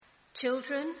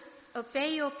Children,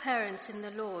 obey your parents in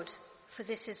the Lord, for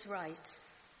this is right.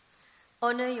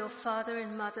 Honor your father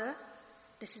and mother.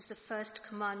 This is the first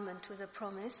commandment with a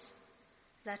promise,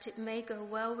 that it may go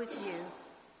well with you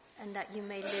and that you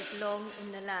may live long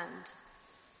in the land.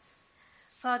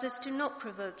 Fathers, do not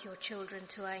provoke your children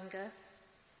to anger,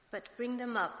 but bring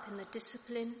them up in the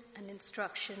discipline and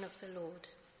instruction of the Lord.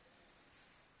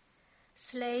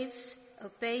 Slaves,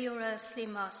 obey your earthly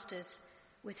masters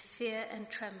with fear and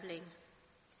trembling,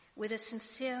 with a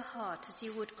sincere heart as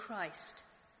you would Christ,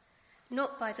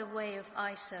 not by the way of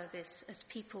eye service as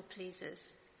people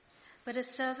pleasers, but as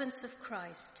servants of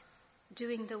Christ,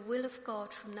 doing the will of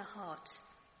God from the heart,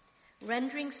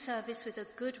 rendering service with a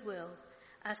good will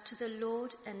as to the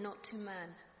Lord and not to man,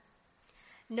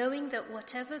 knowing that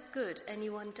whatever good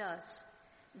anyone does,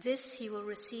 this he will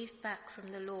receive back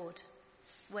from the Lord,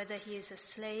 whether he is a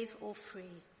slave or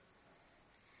free.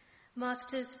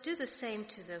 Masters, do the same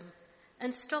to them,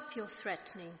 and stop your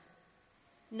threatening,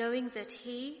 knowing that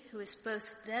he who is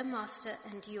both their master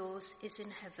and yours is in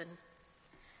heaven,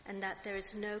 and that there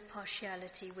is no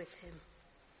partiality with him.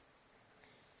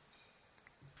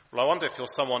 Well, I wonder if you're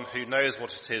someone who knows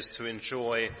what it is to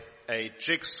enjoy a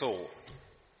jigsaw.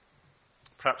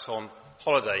 Perhaps on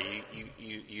holiday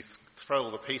you throw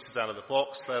all the pieces out of the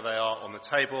box, there they are on the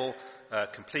table,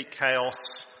 complete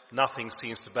chaos, nothing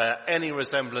seems to bear any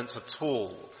resemblance at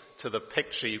all to the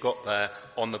picture you got there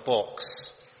on the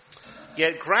box.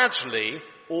 Yet gradually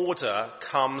order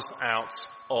comes out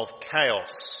of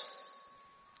chaos.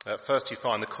 At first you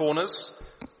find the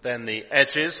corners, then the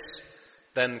edges,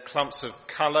 then clumps of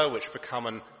colour which become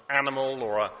an animal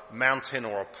or a mountain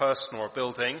or a person or a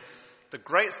building. The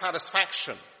great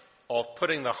satisfaction of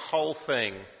putting the whole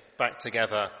thing back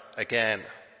together again.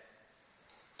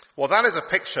 Well, that is a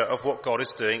picture of what God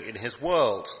is doing in his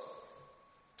world.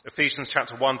 Ephesians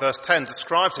chapter 1 verse 10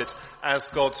 describes it as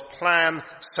God's plan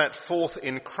set forth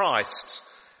in Christ,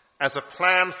 as a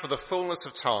plan for the fullness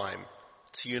of time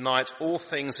to unite all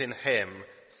things in him,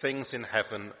 things in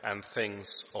heaven and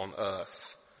things on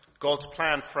earth. God's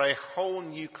plan for a whole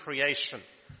new creation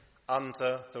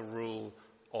under the rule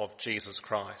of Jesus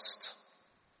Christ.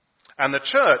 And the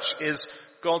church is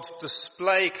God's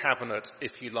display cabinet,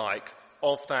 if you like,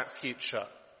 of that future,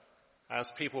 as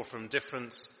people from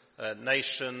different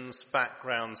nations,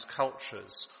 backgrounds,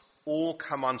 cultures, all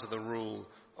come under the rule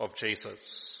of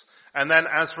Jesus. And then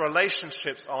as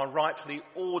relationships are rightly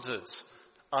ordered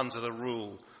under the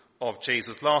rule of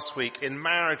Jesus. Last week in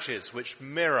marriages which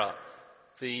mirror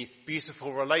the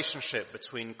beautiful relationship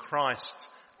between Christ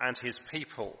and his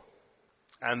people.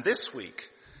 And this week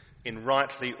in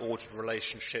rightly ordered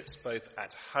relationships both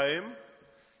at home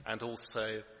and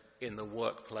also in the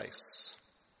workplace.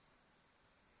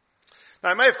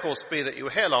 Now, it may, of course, be that you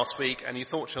were here last week and you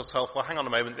thought to yourself, well, hang on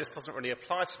a moment, this doesn't really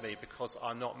apply to me because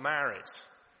I'm not married.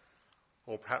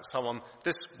 Or perhaps someone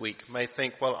this week may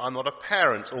think, well, I'm not a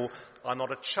parent, or I'm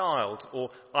not a child, or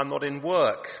I'm not in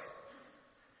work.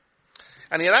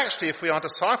 And yet, actually, if we are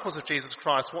disciples of Jesus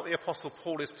Christ, what the Apostle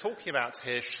Paul is talking about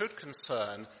here should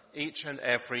concern each and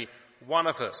every one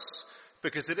of us,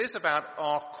 because it is about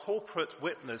our corporate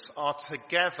witness, our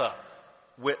together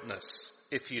witness,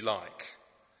 if you like,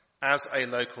 as a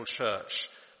local church,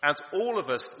 as all of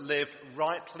us live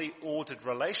rightly ordered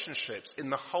relationships in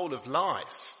the whole of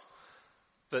life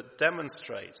that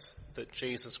demonstrates that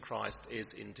Jesus Christ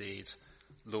is indeed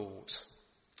Lord,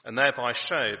 and thereby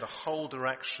show the whole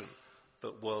direction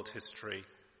that world history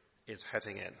is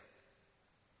heading in.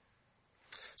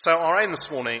 So our aim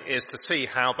this morning is to see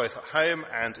how both at home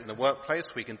and in the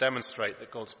workplace we can demonstrate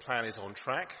that God's plan is on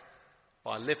track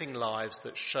by living lives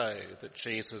that show that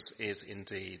Jesus is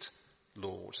indeed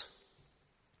Lord.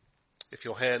 If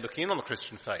you're here looking in on the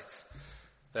Christian faith,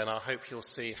 then I hope you'll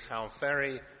see how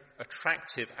very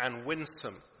attractive and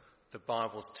winsome the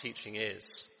Bible's teaching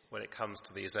is when it comes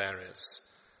to these areas,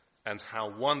 and how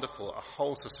wonderful a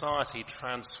whole society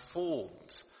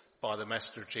transformed by the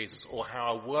message of Jesus, or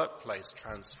how a workplace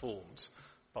transformed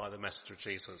by the message of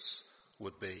Jesus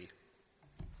would be.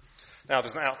 Now,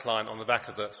 there's an outline on the back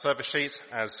of the service sheet,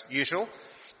 as usual.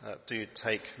 Do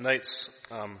take notes.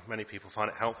 Many people find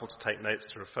it helpful to take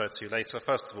notes to refer to later.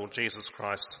 First of all, Jesus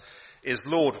Christ is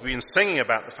Lord. We've been singing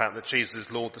about the fact that Jesus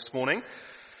is Lord this morning.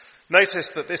 Notice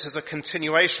that this is a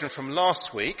continuation from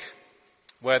last week,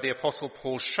 where the Apostle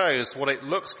Paul shows what it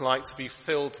looks like to be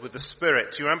filled with the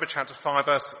Spirit. Do you remember chapter 5,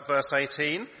 verse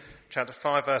 18? Chapter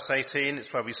 5, verse 18,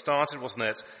 it's where we started, wasn't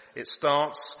it? It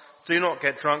starts, "Do not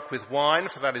get drunk with wine,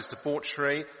 for that is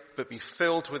debauchery, but be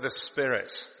filled with the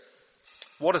Spirit."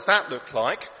 What does that look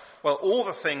like? Well, all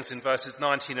the things in verses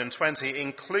 19 and 20,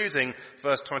 including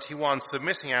verse 21,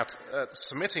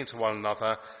 submitting to one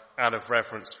another out of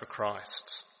reverence for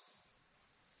Christ.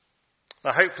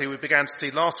 Now, hopefully we began to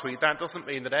see last week that doesn't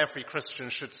mean that every Christian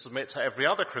should submit to every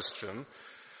other Christian.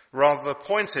 Rather, the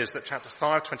point is that chapter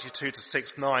 5, 22 to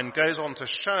 6:9 goes on to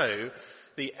show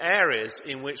the areas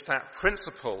in which that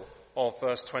principle of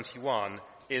verse 21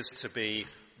 is to be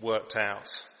worked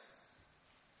out.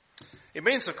 It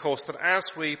means, of course, that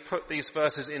as we put these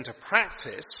verses into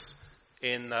practice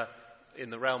in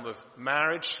the realm of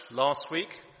marriage last week,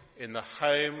 in the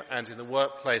home and in the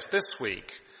workplace this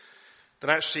week, that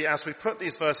actually as we put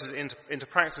these verses into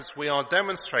practice, we are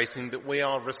demonstrating that we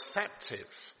are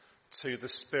receptive to the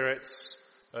Spirit's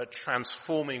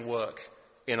transforming work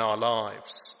in our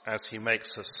lives as he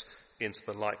makes us into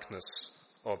the likeness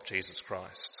of Jesus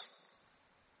Christ.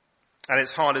 And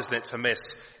it's hard, isn't it, to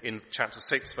miss in chapter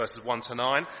 6, verses 1 to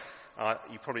 9.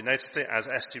 You probably noticed it as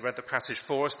Esty read the passage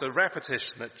for us, the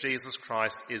repetition that Jesus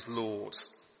Christ is Lord.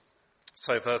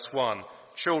 So verse 1,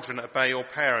 children, obey your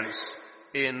parents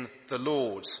in the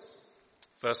Lord.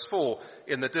 Verse 4,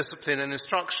 in the discipline and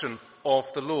instruction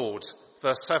of the Lord.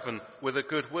 Verse 7, with a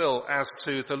good will as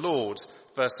to the Lord.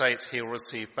 Verse 8, he will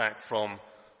receive back from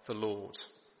the Lord.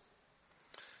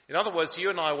 In other words, you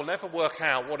and I will never work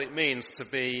out what it means to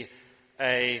be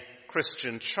a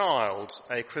Christian child,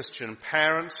 a Christian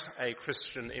parent, a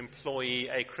Christian employee,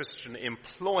 a Christian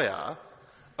employer,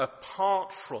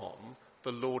 apart from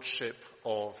the lordship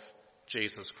of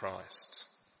Jesus Christ.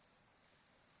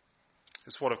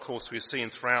 It's what, of course, we've seen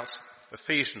throughout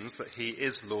Ephesians, that he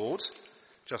is Lord.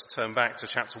 Just turn back to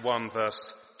chapter 1,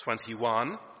 verse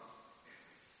 21.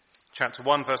 Chapter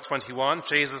 1, verse 21,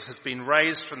 Jesus has been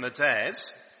raised from the dead.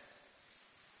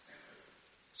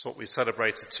 It's what we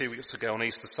celebrated 2 weeks ago on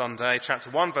Easter Sunday. Chapter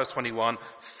 1, verse 21,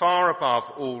 far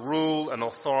above all rule and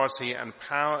authority and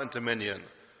power and dominion,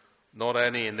 not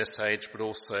only in this age, but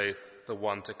also the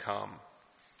one to come.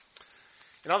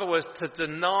 In other words, to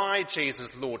deny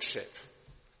Jesus' lordship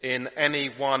in any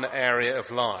one area of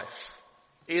life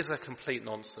is a complete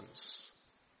nonsense.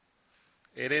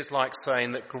 It is like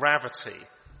saying that gravity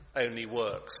only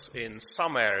works in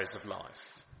some areas of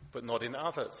life, but not in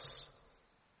others.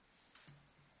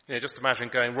 Just imagine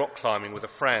going rock climbing with a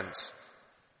friend,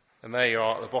 and there you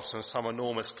are at the bottom of some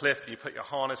enormous cliff. You put your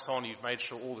harness on, you've made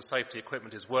sure all the safety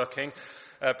equipment is working.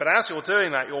 But as you're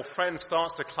doing that, your friend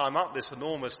starts to climb up this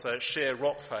enormous sheer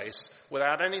rock face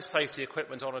without any safety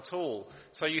equipment on at all.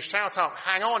 So you shout up,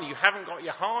 hang on, you haven't got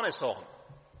your harness on.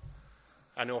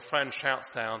 And your friend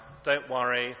shouts down, don't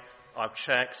worry, I've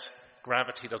checked,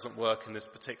 gravity doesn't work in this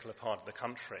particular part of the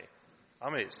country. I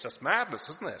mean, it's just madness,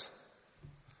 isn't it?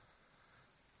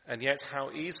 And yet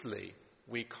how easily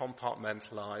we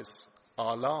compartmentalize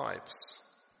our lives.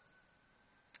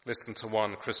 Listen to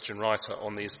one Christian writer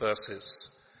on these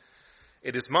verses.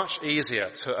 It is much easier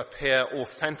to appear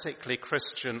authentically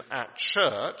Christian at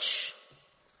church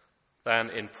than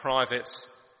in private,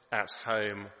 at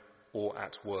home, or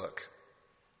at work.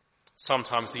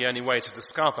 Sometimes the only way to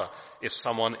discover if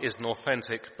someone is an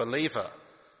authentic believer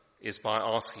is by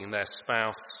asking their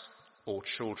spouse or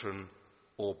children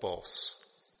or boss.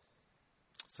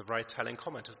 It's a very telling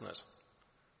comment, isn't it?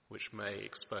 Which may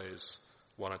expose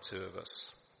one or two of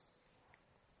us.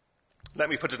 Let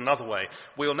me put it another way.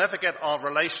 We'll never get our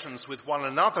relations with one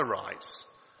another right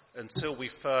until we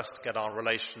first get our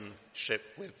relationship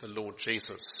with the Lord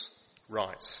Jesus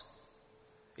right.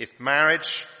 If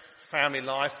marriage, family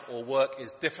life, or work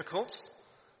is difficult,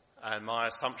 and my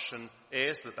assumption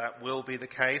is that that will be the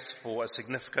case for a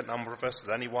significant number of us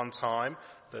at any one time,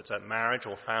 that marriage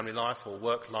or family life or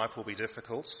work life will be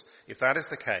difficult. If that is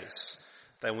the case,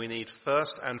 then we need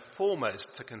first and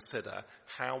foremost to consider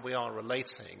how we are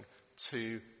relating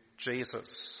to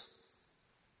Jesus.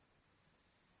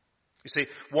 You see,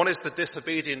 what is the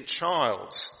disobedient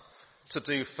child to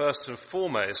do first and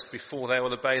foremost before they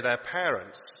will obey their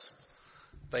parents?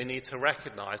 They need to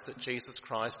recognize that Jesus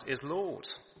Christ is Lord.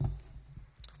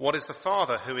 What is the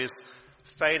father who is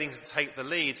failing to take the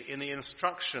lead in the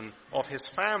instruction of his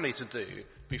family to do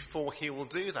before he will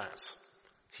do that?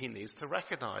 He needs to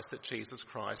recognize that Jesus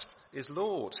Christ is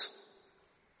Lord.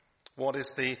 What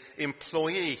is the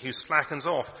employee who slackens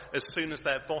off as soon as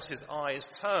their boss's eye is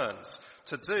turned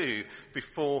to do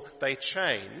before they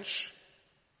change?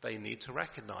 They need to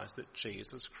recognize that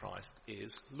Jesus Christ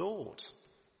is Lord.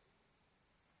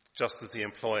 Just as the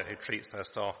employer who treats their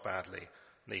staff badly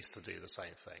needs to do the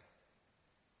same thing.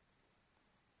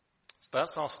 So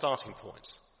that's our starting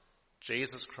point.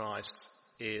 Jesus Christ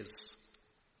is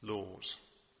Lord.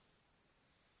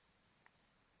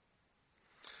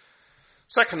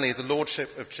 Secondly, the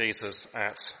lordship of Jesus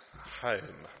at home.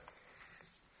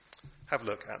 Have a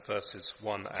look at verses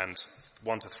 1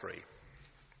 to 3.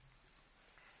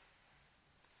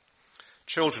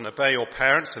 Children, obey your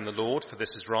parents in the Lord, for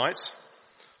this is right.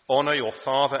 Honour your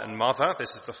father and mother.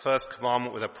 This is the first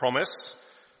commandment with a promise,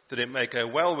 that it may go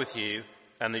well with you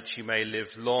and that you may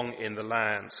live long in the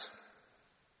land.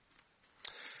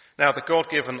 Now, the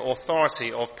God-given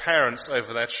authority of parents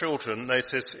over their children,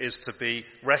 notice, is to be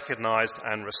recognised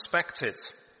and respected.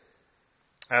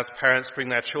 As parents bring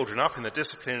their children up in the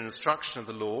discipline and instruction of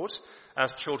the Lord,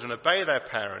 as children obey their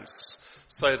parents,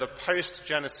 so the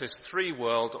post-Genesis 3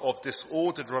 world of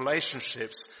disordered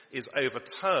relationships is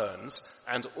overturned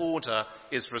and order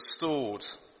is restored.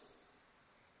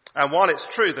 And while it's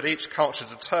true that each culture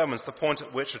determines the point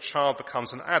at which a child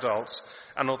becomes an adult,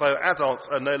 and although adults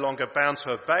are no longer bound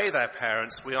to obey their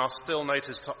parents, we are still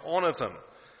noticed to honour them,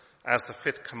 as the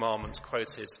fifth commandment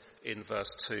quoted in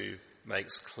verse 2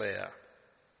 makes clear.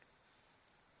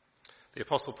 The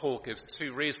Apostle Paul gives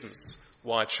two reasons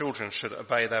why children should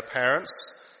obey their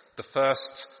parents. The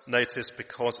first, notice,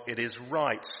 because it is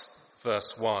right,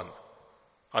 verse 1.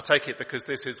 I take it because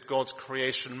this is God's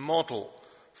creation model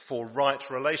for right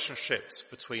relationships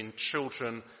between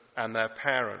children and their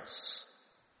parents.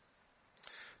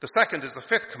 The second is the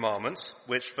fifth commandment,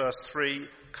 which verse 3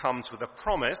 comes with a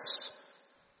promise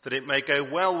that it may go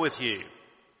well with you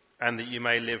and that you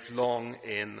may live long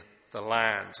in the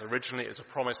land. Originally it was a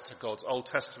promise to God's Old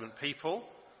Testament people.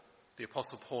 The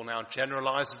Apostle Paul now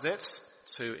generalizes it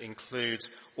to include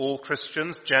all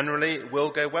Christians. Generally, it will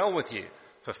go well with you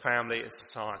for family and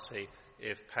society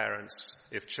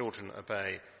if children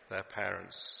obey their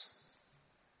parents.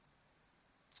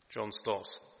 John Stott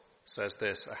says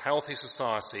this: a healthy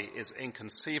society is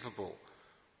inconceivable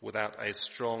without a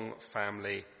strong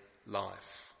family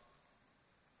life.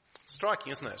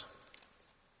 Striking, isn't it?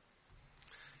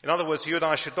 In other words, you and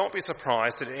I should not be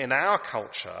surprised that in our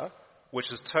culture, which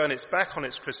has turned its back on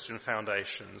its Christian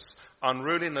foundations,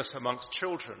 unruliness amongst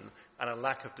children and a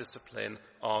lack of discipline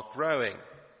are growing.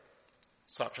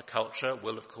 Such a culture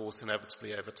will, of course,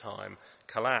 inevitably over time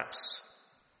collapse.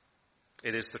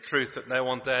 It is the truth that no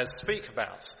one dares speak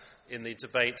about in the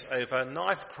debate over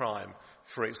knife crime,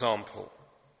 for example.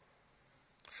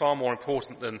 Far more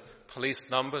important than police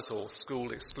numbers or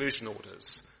school exclusion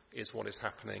orders is what is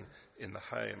happening in the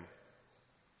home.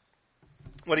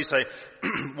 What do you say?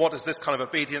 What does this kind of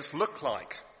obedience look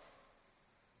like?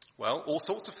 Well, all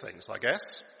sorts of things, I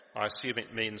guess. I assume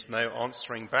it means no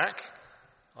answering back.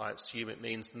 I assume it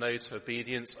means no to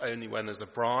obedience only when there's a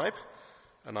bribe.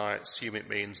 And I assume it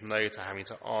means no to having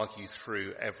to argue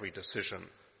through every decision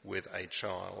with a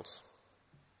child.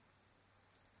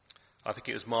 I think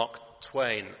it was Mark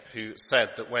Twain who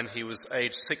said that when he was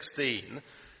age 16,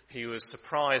 he was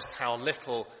surprised how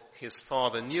little his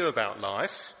father knew about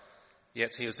life,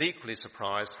 yet he was equally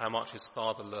surprised how much his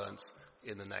father learnt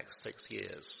in the next 6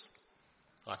 years.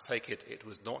 I take it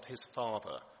was not his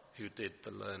father who did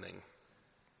the learning.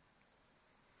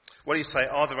 What do you say?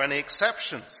 Are there any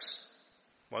exceptions?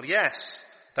 Well, yes.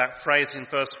 That phrase in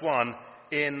verse 1,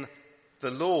 in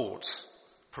the Lord,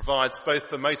 provides both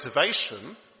the motivation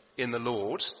in the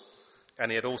Lord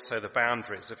and yet also the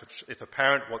boundaries. If a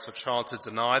parent wants a child to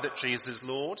deny that Jesus is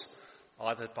Lord,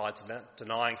 either by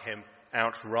denying him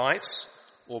outright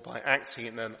or by acting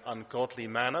in an ungodly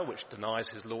manner which denies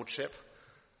his lordship,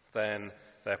 then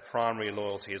their primary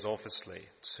loyalty is obviously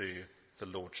to the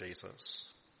Lord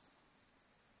Jesus.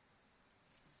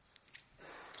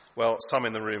 Well, some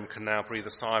in the room can now breathe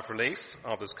a sigh of relief,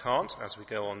 others can't, as we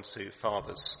go on to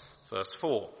fathers, verse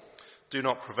 4. Do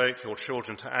not provoke your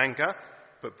children to anger,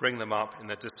 but bring them up in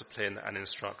the discipline and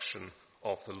instruction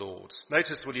of the Lord.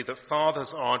 Notice, will you, that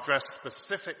fathers are addressed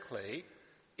specifically,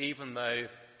 even though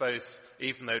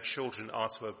children are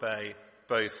to obey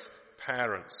both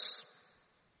parents.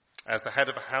 As the head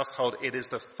of a household, it is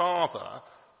the father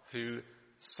who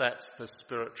sets the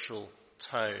spiritual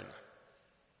tone.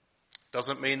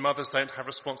 Doesn't mean mothers don't have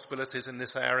responsibilities in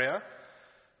this area,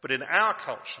 but in our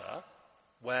culture,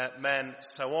 where men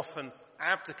so often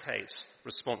abdicate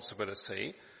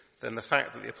responsibility, then the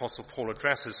fact that the Apostle Paul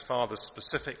addresses fathers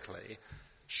specifically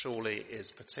surely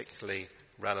is particularly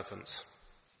relevant.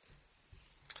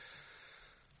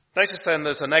 Notice then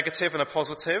there's a negative and a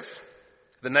positive.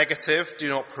 The negative, do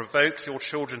not provoke your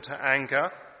children to anger.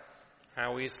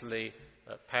 How easily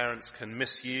parents can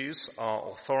misuse our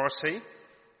authority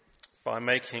by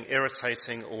making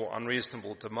irritating or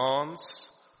unreasonable demands,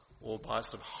 or by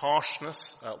sort of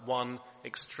harshness at one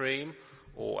extreme,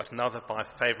 or at another by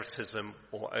favoritism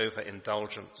or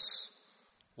overindulgence,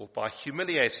 or by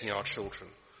humiliating our children,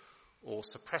 or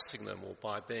suppressing them, or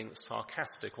by being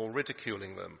sarcastic or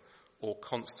ridiculing them, or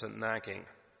constant nagging.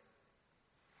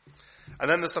 And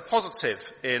then there's the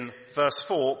positive in verse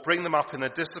 4, bring them up in the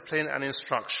discipline and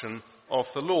instruction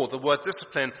of the Lord. The word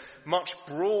discipline, much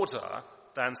broader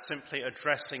than simply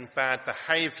addressing bad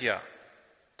behaviour.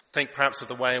 Think perhaps of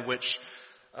the way in which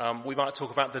we might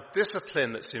talk about the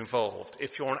discipline that's involved.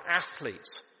 If you're an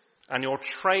athlete and you're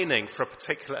training for a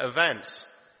particular event.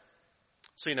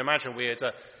 So you can imagine we had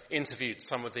interviewed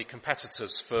some of the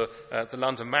competitors for the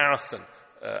London Marathon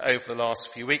over the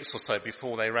last few weeks or so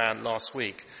before they ran last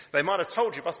week. They might have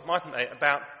told you, mightn't they,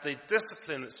 about the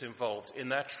discipline that's involved in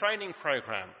their training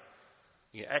program.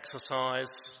 You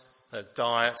exercise,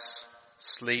 diet,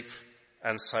 sleep,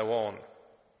 and so on.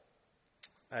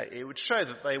 It would show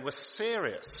that they were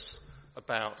serious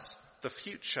about the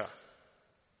future.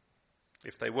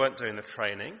 If they weren't doing the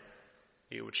training,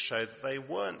 it would show that they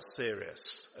weren't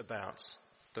serious about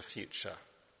the future.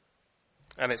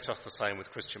 And it's just the same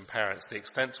with Christian parents. The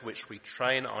extent to which we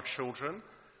train our children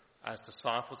as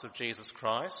disciples of Jesus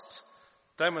Christ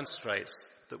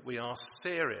demonstrates that we are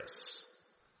serious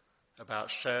about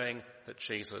showing that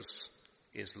Jesus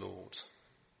is Lord.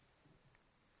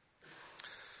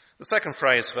 The second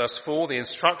phrase, verse 4, the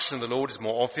instruction of the Lord is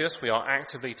more obvious. We are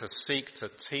actively to seek to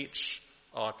teach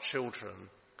our children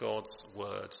God's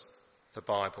word, the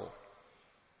Bible.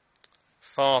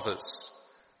 Fathers,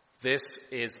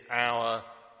 this is our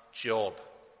job.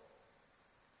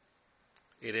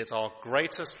 It is our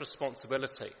greatest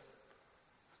responsibility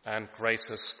and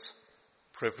greatest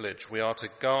privilege. We are to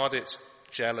guard it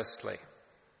jealously.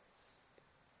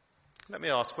 Let me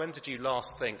ask, when did you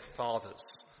last think,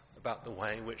 fathers, about the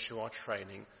way in which you are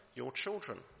training your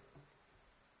children?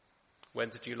 When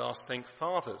did you last think,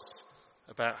 fathers,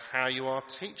 about how you are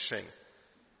teaching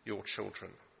your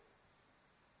children?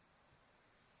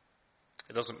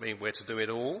 It doesn't mean we're to do it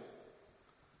all,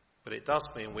 but it does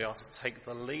mean we are to take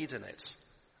the lead in it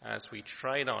as we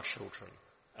train our children,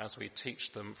 as we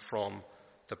teach them from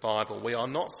the Bible. We are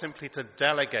not simply to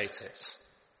delegate it,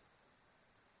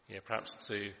 perhaps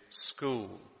to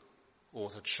school or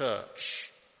to church,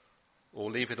 or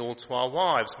leave it all to our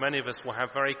wives. Many of us will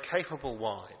have very capable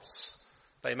wives.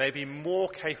 They may be more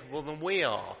capable than we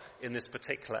are in this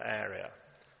particular area.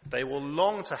 They will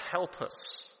long to help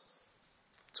us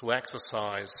to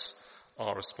exercise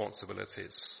our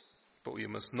responsibilities, but we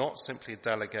must not simply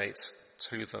delegate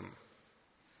to them.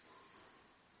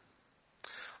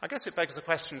 I guess it begs the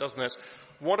question, doesn't it?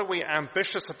 What are we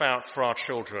ambitious about for our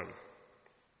children?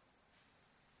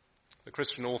 The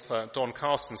Christian author Don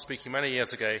Carson, speaking many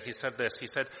years ago, he said this. He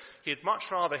said he'd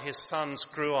much rather his sons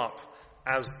grew up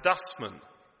as dustmen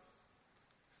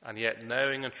and yet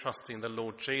knowing and trusting the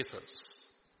Lord Jesus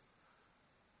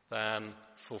than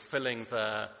fulfilling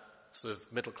their sort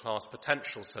of middle-class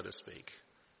potential, so to speak,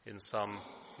 in some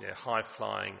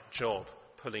high-flying job,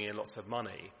 pulling in lots of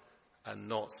money and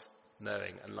not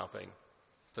knowing and loving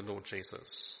the Lord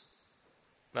Jesus.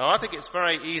 Now, I think it's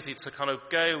very easy to kind of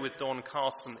go with Don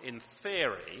Carson in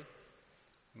theory,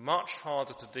 much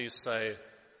harder to do so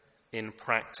in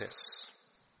practice.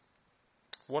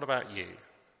 What about you?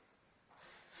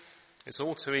 It's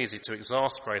all too easy to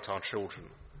exasperate our children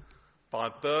by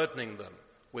burdening them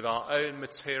with our own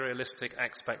materialistic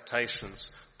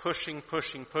expectations, pushing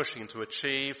to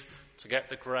achieve, to get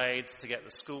the grades, to get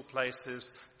the school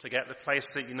places, to get the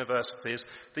placed at universities.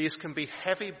 These can be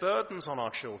heavy burdens on our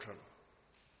children.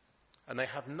 And they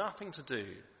have nothing to do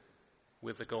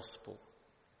with the gospel.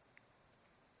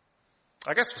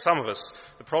 I guess for some of us,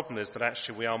 the problem is that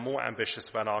actually we are more ambitious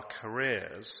about our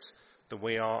careers than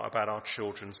we are about our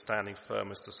children standing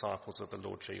firm as disciples of the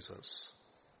Lord Jesus.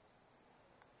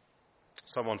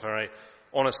 Someone very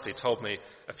honestly told me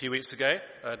a few weeks ago,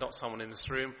 not someone in this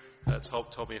room,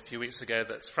 told me a few weeks ago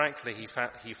that frankly he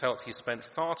felt he spent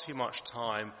far too much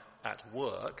time at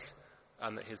work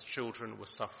and that his children were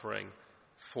suffering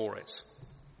for it.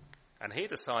 And he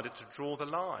decided to draw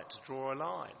a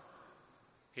line.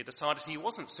 He decided he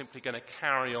wasn't simply going to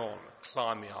carry on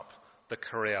climbing up the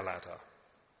career ladder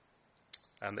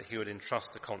and that he would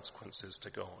entrust the consequences to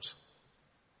God.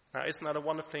 Now, isn't that a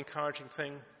wonderfully encouraging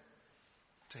thing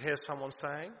to hear someone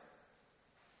saying?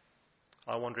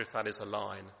 I wonder if that is a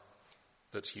line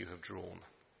that you have drawn.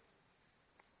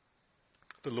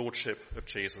 The lordship of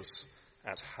Jesus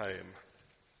at home.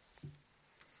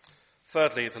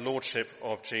 Thirdly, the lordship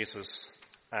of Jesus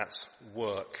at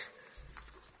work.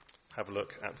 Have a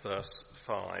look at verse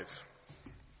 5.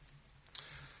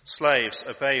 Slaves,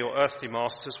 obey your earthly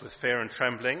masters with fear and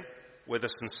trembling, with a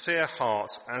sincere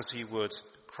heart as you would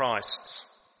Christ.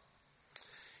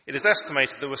 It is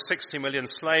estimated there were 60 million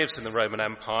slaves in the Roman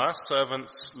Empire,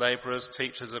 servants, labourers,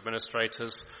 teachers,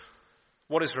 administrators.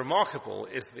 What is remarkable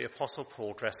is that the Apostle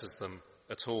Paul dresses them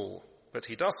at all, but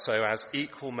he does so as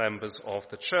equal members of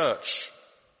the church.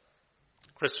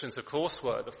 Christians, of course,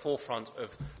 were at the forefront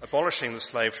of abolishing the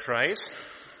slave trade,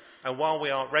 and while we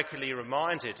are regularly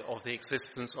reminded of the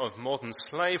existence of modern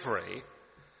slavery,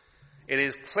 it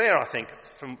is clear, I think,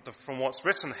 from what's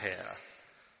written here,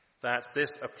 that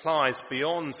this applies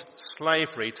beyond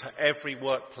slavery to every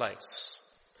workplace.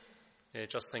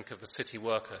 Just think of the city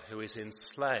worker who is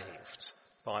enslaved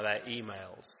by their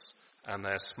emails and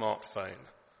their smartphone.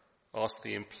 Ask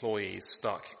the employee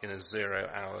stuck in a 0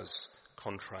 hours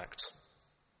contract.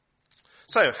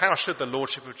 So, how should the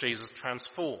Lordship of Jesus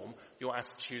transform your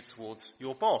attitude towards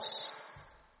your boss?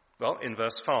 Well, in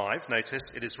verse 5,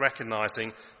 notice it is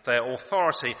recognizing their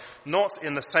authority, not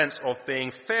in the sense of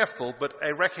being fearful, but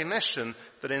a recognition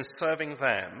that in serving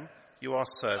them, you are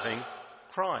serving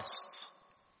Christ.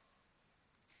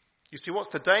 You see, what's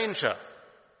the danger?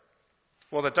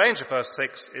 Well, the danger, verse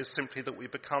 6, is simply that we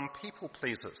become people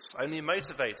pleasers, only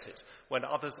motivated when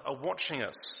others are watching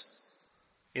us.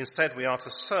 Instead, we are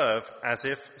to serve as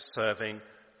if serving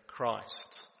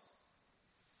Christ.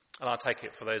 And I take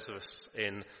it for those of us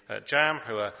in JAM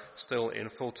who are still in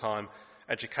full-time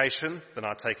education, then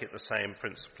I take it the same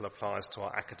principle applies to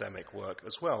our academic work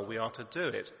as well. We are to do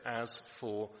it as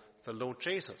for the Lord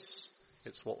Jesus.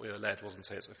 It's what we were led,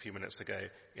 wasn't it, a few minutes ago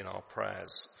in our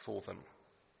prayers for them.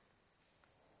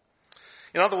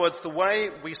 In other words, the way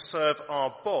we serve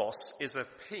our boss is of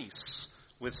peace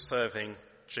with serving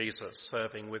Jesus,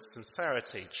 serving with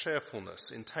sincerity, cheerfulness,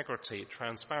 integrity,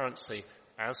 transparency,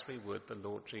 as we would the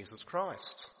Lord Jesus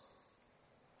Christ.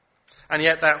 And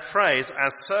yet that phrase,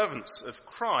 as servants of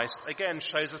Christ, again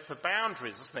shows us the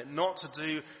boundaries, doesn't it? Not to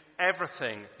do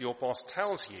everything your boss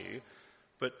tells you,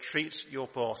 but treat your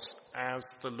boss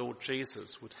as the Lord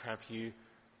Jesus would have you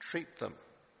treat them.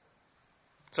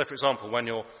 So, for example, when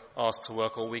you're asked to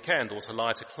work all weekend or to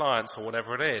lie to clients or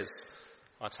whatever it is,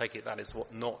 I take it that is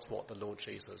not what the Lord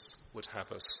Jesus would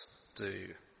have us do.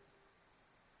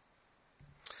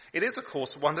 It is, of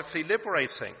course, wonderfully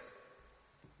liberating.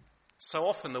 So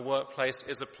often the workplace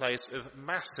is a place of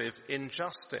massive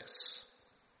injustice.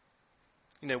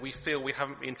 We feel we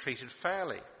haven't been treated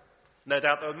fairly. No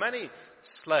doubt there were many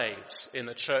slaves in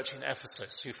the church in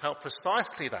Ephesus who felt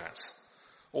precisely that,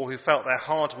 or who felt their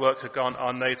hard work had gone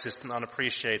unnoticed and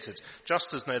unappreciated,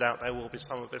 just as no doubt there will be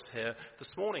some of us here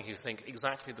this morning who think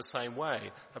exactly the same way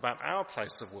about our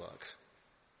place of work.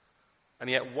 And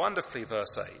yet wonderfully,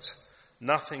 verse 8,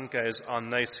 nothing goes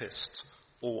unnoticed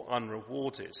or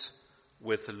unrewarded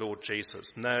with the Lord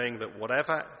Jesus, knowing that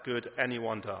whatever good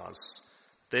anyone does,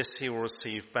 this he will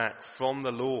receive back from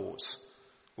the Lord,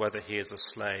 whether he is a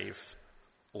slave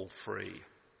or free.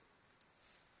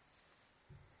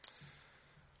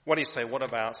 What do you say? What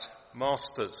about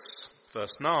masters?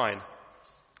 Verse 9.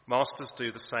 Masters, do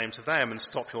the same to them and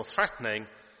stop your threatening,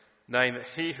 knowing that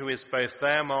he who is both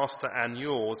their master and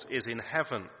yours is in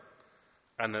heaven,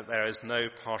 and that there is no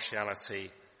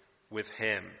partiality with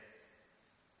him.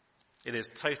 It is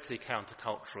totally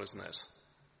countercultural, isn't it?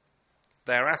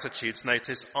 Their attitudes,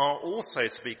 notice, are also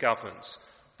to be governed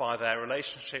by their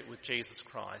relationship with Jesus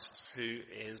Christ, who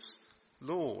is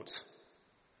Lord.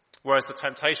 Whereas the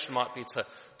temptation might be to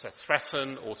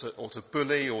threaten or to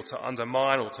bully or to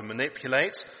undermine or to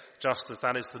manipulate, just as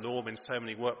that is the norm in so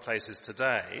many workplaces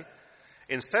today.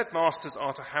 Instead, masters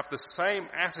are to have the same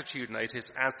attitude,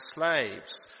 notice, as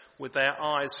slaves, with their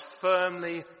eyes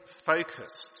firmly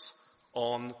focused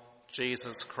on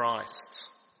Jesus Christ,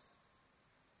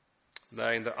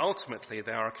 knowing that ultimately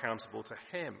they are accountable to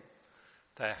him,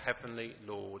 their heavenly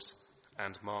Lord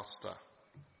and Master.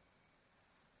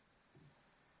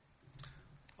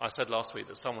 I said last week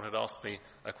that someone had asked me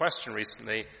a question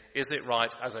recently, is it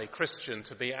right as a Christian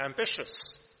to be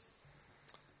ambitious?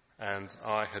 And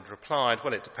I had replied,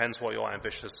 well, it depends what you're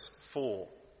ambitious for.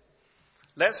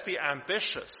 Let's be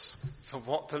ambitious for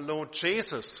what the Lord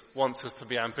Jesus wants us to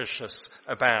be ambitious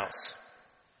about.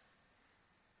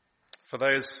 For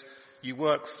those you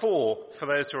work for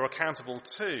those you're accountable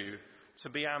to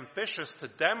be ambitious to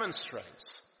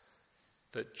demonstrate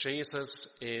that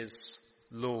Jesus is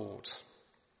Lord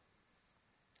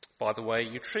by the way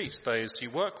you treat those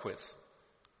you work with,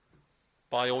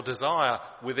 by your desire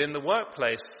within the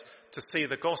workplace to see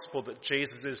the gospel that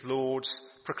Jesus is Lord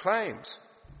proclaimed,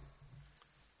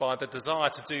 by the desire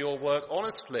to do your work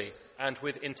honestly and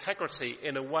with integrity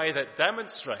in a way that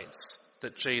demonstrates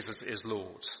that Jesus is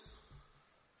Lord,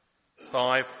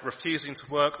 by refusing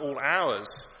to work all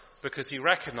hours because you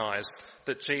recognize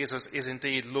that Jesus is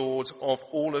indeed Lord of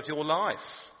all of your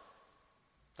life.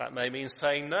 That may mean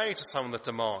saying no to some of the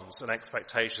demands and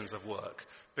expectations of work,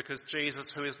 because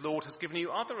Jesus, who is Lord, has given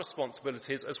you other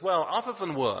responsibilities as well, other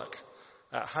than work,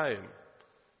 at home,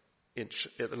 in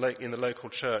the local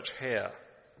church here.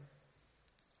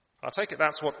 I take it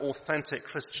that's what authentic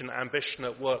Christian ambition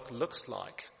at work looks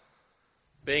like.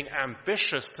 Being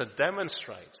ambitious to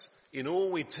demonstrate in all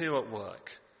we do at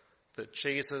work that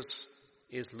Jesus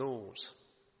is Lord.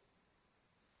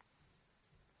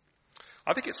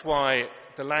 I think it's why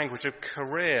the language of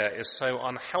career is so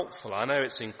unhelpful. I know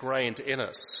it's ingrained in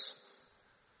us,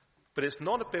 but it's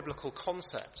not a biblical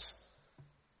concept.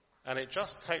 And it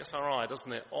just takes our eye,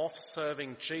 doesn't it, off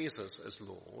serving Jesus as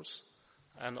Lord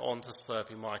and on to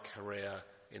serving my career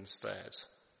instead.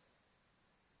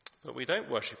 But we don't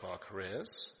worship our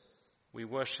careers. We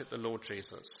worship the Lord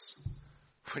Jesus,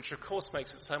 which of course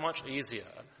makes it so much easier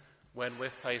when we're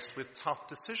faced with tough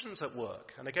decisions at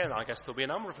work. And again, I guess there'll be a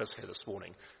number of us here this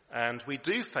morning, and we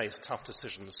do face tough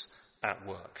decisions at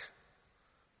work.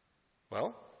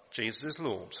 Well, Jesus is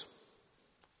Lord.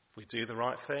 We do the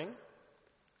right thing,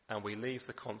 and we leave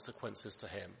the consequences to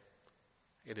him.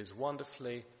 It is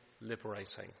wonderfully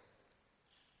liberating.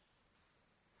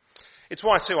 It's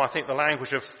why, too, I think the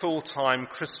language of full-time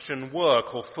Christian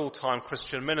work or full-time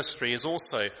Christian ministry is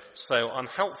also so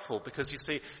unhelpful, because, you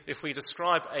see, if we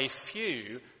describe a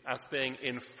few as being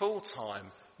in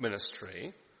full-time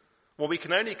ministry, well, we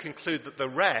can only conclude that the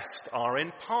rest are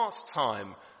in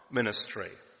part-time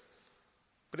ministry.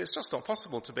 But it's just not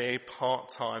possible to be a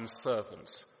part-time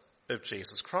servant of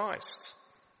Jesus Christ.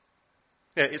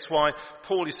 Yeah, it's why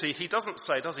Paul, you see, he doesn't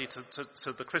say, does he,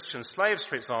 to the Christian slaves,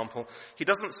 for example, he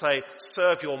doesn't say,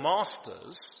 serve your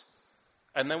masters,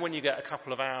 and then when you get a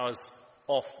couple of hours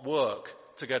off work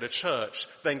to go to church,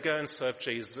 then go and serve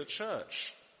Jesus at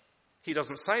church. He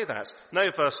doesn't say that.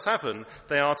 No, verse 7,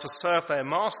 they are to serve their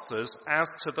masters as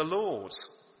to the Lord.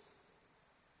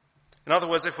 In other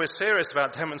words, if we're serious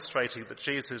about demonstrating that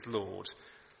Jesus is Lord,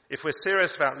 if we're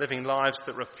serious about living lives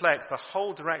that reflect the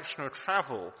whole direction of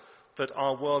travel that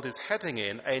our world is heading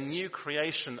in, a new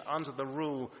creation under the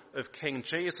rule of King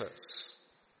Jesus,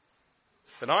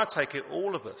 then I take it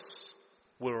all of us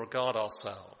will regard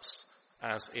ourselves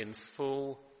as in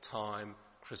full-time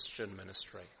Christian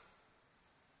ministry.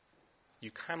 You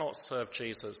cannot serve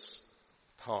Jesus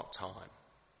part-time.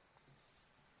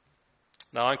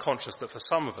 Now, I'm conscious that for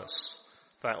some of us,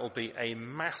 that will be a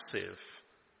massive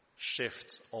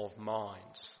shift of mind,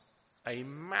 a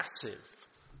massive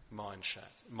mindset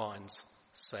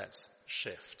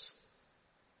shift,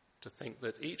 to think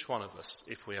that each one of us,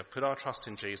 if we have put our trust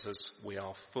in Jesus, we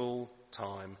are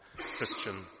full-time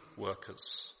Christian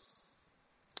workers.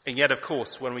 And yet, of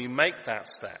course, when we make that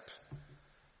step,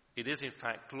 it is in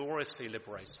fact gloriously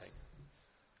liberating,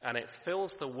 and it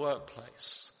fills the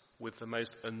workplace with the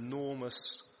most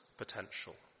enormous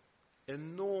potential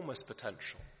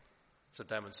to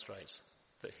demonstrate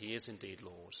that he is indeed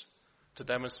Lord, to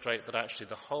demonstrate that actually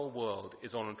the whole world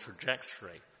is on a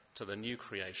trajectory to the new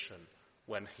creation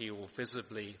when he will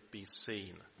visibly be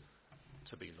seen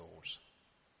to be Lord.